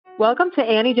Welcome to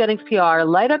Annie Jennings PR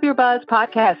Light Up Your Buzz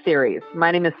podcast series.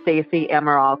 My name is Stacey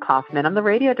Emerald Kaufman. I'm the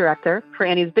radio director for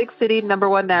Annie's Big City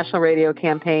 #1 national radio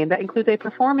campaign that includes a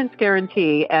performance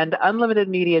guarantee and unlimited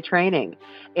media training.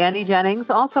 Annie Jennings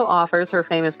also offers her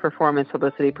famous performance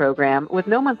publicity program with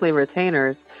no monthly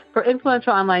retainers for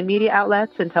influential online media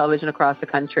outlets and television across the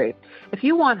country. If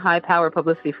you want high-power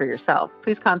publicity for yourself,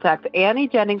 please contact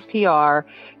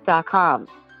AnnieJenningsPR.com.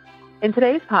 In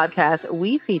today's podcast,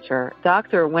 we feature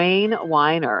Dr. Wayne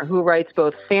Weiner, who writes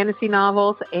both fantasy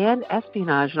novels and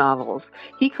espionage novels.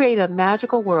 He created a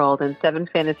magical world in 7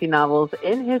 fantasy novels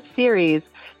in his series,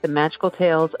 The Magical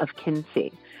Tales of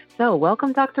Kinsey. So,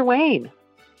 welcome, Dr. Wayne.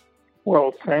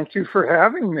 Well, thank you for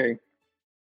having me.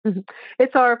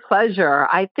 It's our pleasure.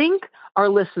 I think our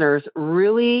listeners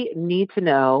really need to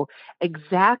know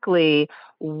exactly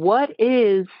what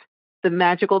is The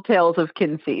Magical Tales of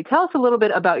Kinsey. Tell us a little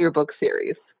bit about your book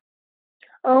series.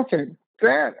 Okay,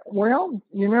 that's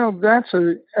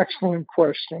an excellent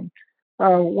question.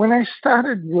 When I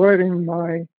started writing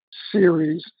my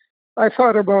series, I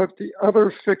thought about the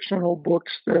other fictional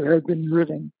books that had been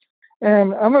written.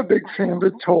 And I'm a big fan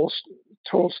of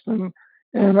Tolstoy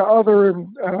and other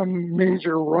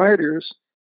major writers.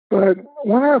 But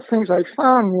one of the things I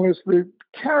found was the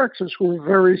characters were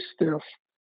very stiff.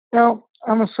 Now,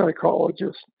 I'm a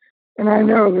psychologist, and I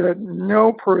know that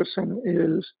no person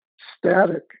is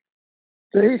static.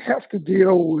 They have to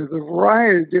deal with a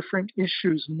variety of different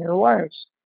issues in their lives.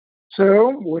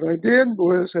 So what I did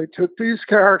was I took these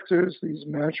characters, these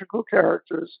magical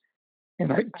characters,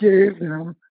 and I gave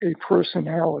them a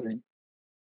personality.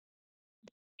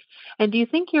 And do you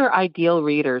think your ideal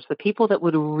readers, the people that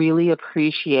would really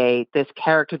appreciate this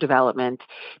character development,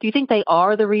 do you think they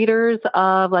are the readers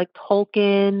of like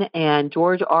Tolkien and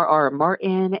George R.R.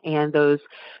 Martin and those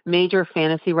major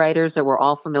fantasy writers that we're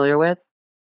all familiar with?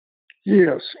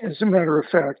 Yes, as a matter of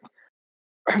fact,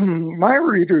 my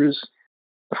readers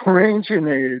range in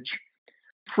age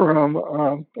from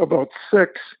about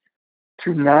 6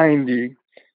 to 90.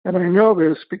 And I know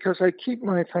this because I keep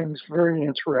my things very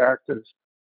interactive.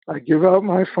 I give out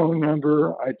my phone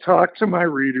number. I talk to my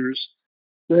readers.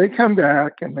 They come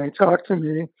back and they talk to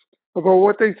me about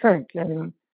what they think.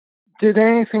 And did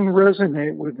anything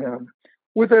resonate with them?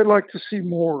 Would they like to see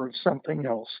more of something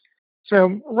else?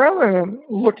 So rather than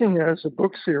looking at it as a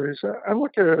book series, I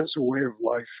look at it as a way of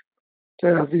life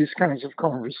to have these kinds of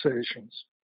conversations.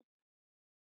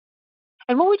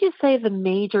 And what would you say the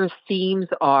major themes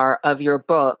are of your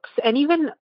books? And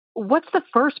even what's the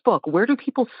first book? Where do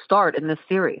people start in this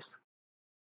series?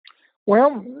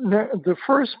 Well, the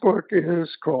first book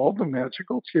is called The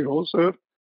Magical Tales of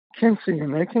Kinsey,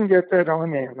 and they can get that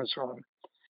on Amazon.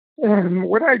 And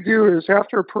what I do is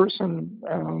after a person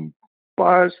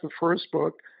buys the first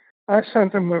book, I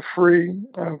send them a free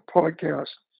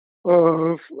podcast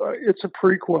of, it's a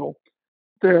prequel,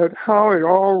 that how it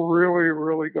all really,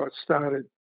 really got started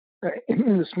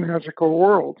in this magical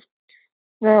world.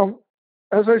 Now,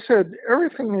 as I said,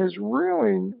 everything is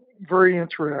really very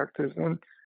interactive, and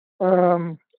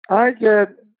I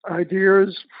get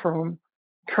ideas from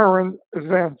current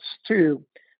events too.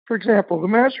 For example, the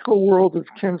magical world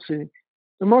of Kinsey,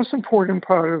 the most important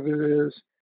part of it is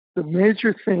the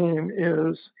major theme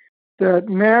is that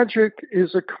magic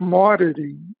is a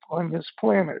commodity on this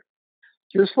planet,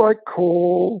 just like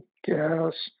coal,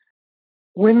 gas,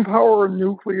 wind power,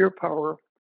 nuclear power.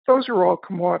 Those are all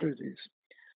commodities.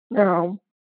 Now,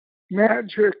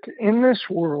 magic in this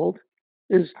world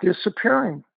is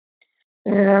disappearing,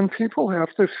 and people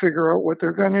have to figure out what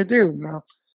they're going to do. Now,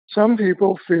 some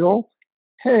people feel,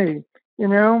 hey,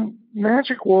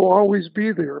 magic will always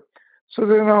be there, so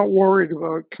they're not worried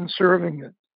about conserving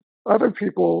it. Other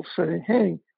people say,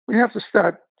 hey, we have to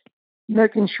start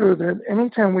making sure that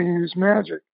anytime we use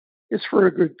magic, it's for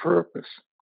a good purpose.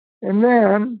 And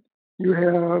then you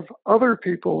have other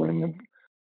people in the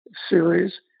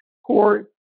series who are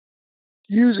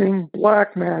using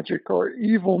black magic or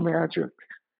evil magic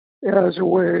as a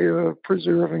way of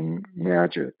preserving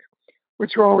magic,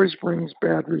 which always brings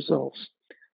bad results.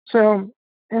 So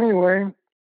anyway,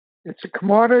 it's a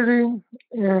commodity,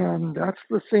 and that's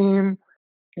the theme,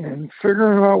 and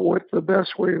figuring out what the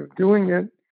best way of doing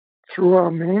it through our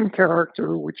main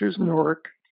character, which is Norik.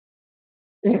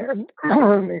 And,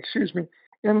 excuse me,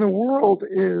 and the world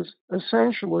is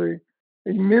essentially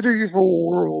a medieval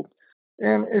world.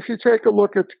 And if you take a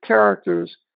look at the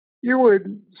characters, you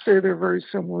would say they're very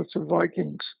similar to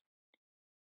Vikings.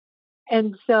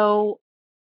 And so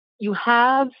you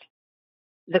have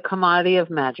the commodity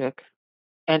of magic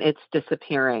and it's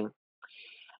disappearing.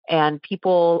 And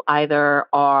people either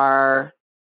are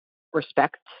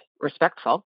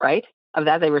respectful right? Of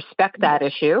that, they respect that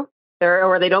issue,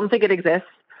 or they don't think it exists,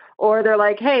 or they're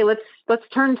like, hey, let's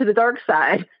turn to the dark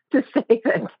side to save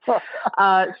it.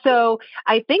 So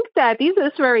I think that this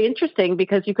is very interesting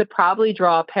because you could probably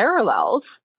draw parallels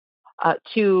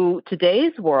to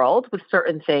today's world with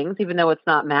certain things, even though it's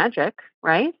not magic,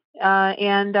 right?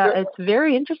 It's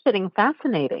very interesting and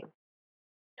fascinating.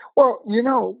 Well,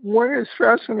 what is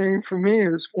fascinating for me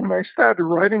is when I started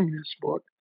writing this book,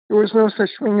 there was no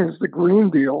such thing as the Green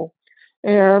Deal.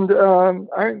 And I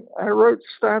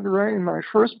started writing my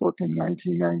first book in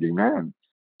 1999.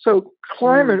 So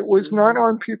climate was not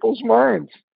on people's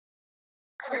minds.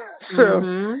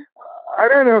 So I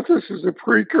don't know if this is a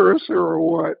precursor or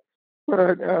what,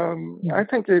 but I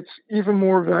think it's even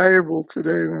more valuable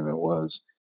today than it was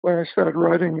when I started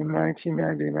writing in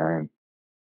 1999.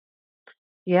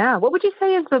 Yeah. What would you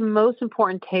say is the most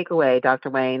important takeaway, Dr.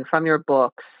 Wayne, from your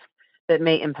books that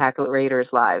may impact readers'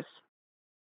 lives?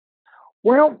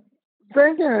 Well,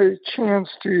 they get a chance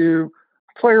to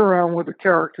play around with the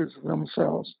characters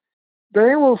themselves.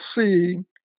 They will see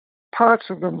parts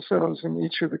of themselves in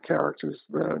each of the characters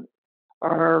that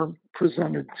are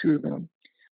presented to them.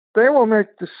 They will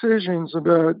make decisions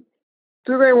about,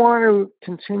 do they want to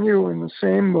continue in the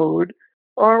same mode,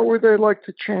 or would they like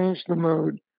to change the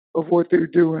mode of what they're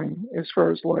doing as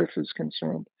far as life is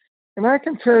concerned? And I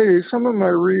can tell you, some of my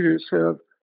readers have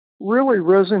really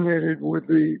resonated with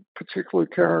the particular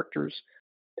characters.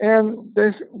 And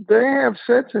they have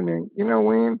said to me,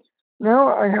 Wayne,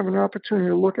 now I have an opportunity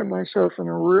to look at myself in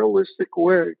a realistic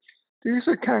way. These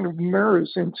are kind of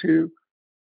mirrors into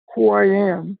who I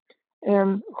am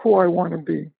and who I want to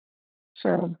be.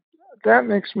 So that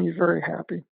makes me very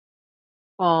happy.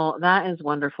 Well, that is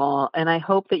wonderful. And I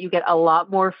hope that you get a lot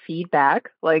more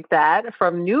feedback like that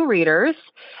from new readers,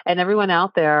 and everyone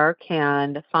out there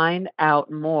can find out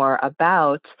more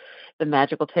about the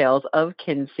magical tales of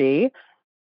Kinsey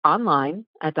online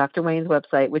at Dr. Wayne's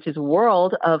website, which is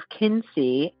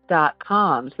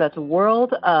worldofkinsey.com. So that's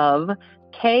world of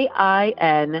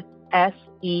KINSEA,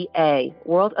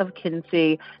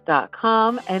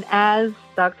 worldofkinsey.com. And as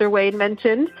Dr. Wayne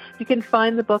mentioned, you can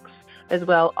find the books as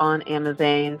well on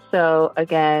Amazon. So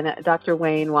again, Dr.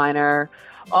 Wayne Weiner,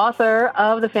 author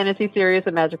of the fantasy series,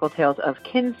 The Magical Tales of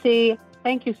Kinsey.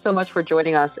 Thank you so much for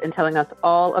joining us and telling us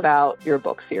all about your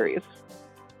book series.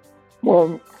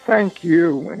 Well, thank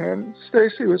you. And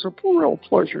Stacy, it was a real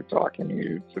pleasure talking to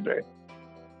you today.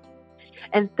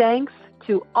 And thanks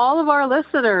to all of our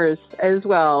listeners as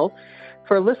well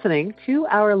for listening to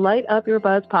our Light Up Your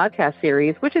Buzz podcast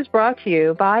series, which is brought to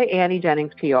you by Annie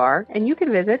Jennings PR. And you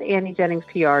can visit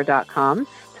AnnieJenningsPR.com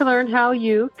to learn how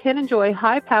you can enjoy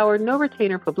high-powered,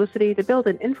 no-retainer publicity to build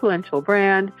an influential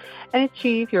brand and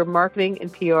achieve your marketing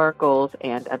and PR goals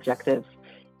and objectives.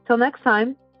 Till next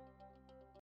time,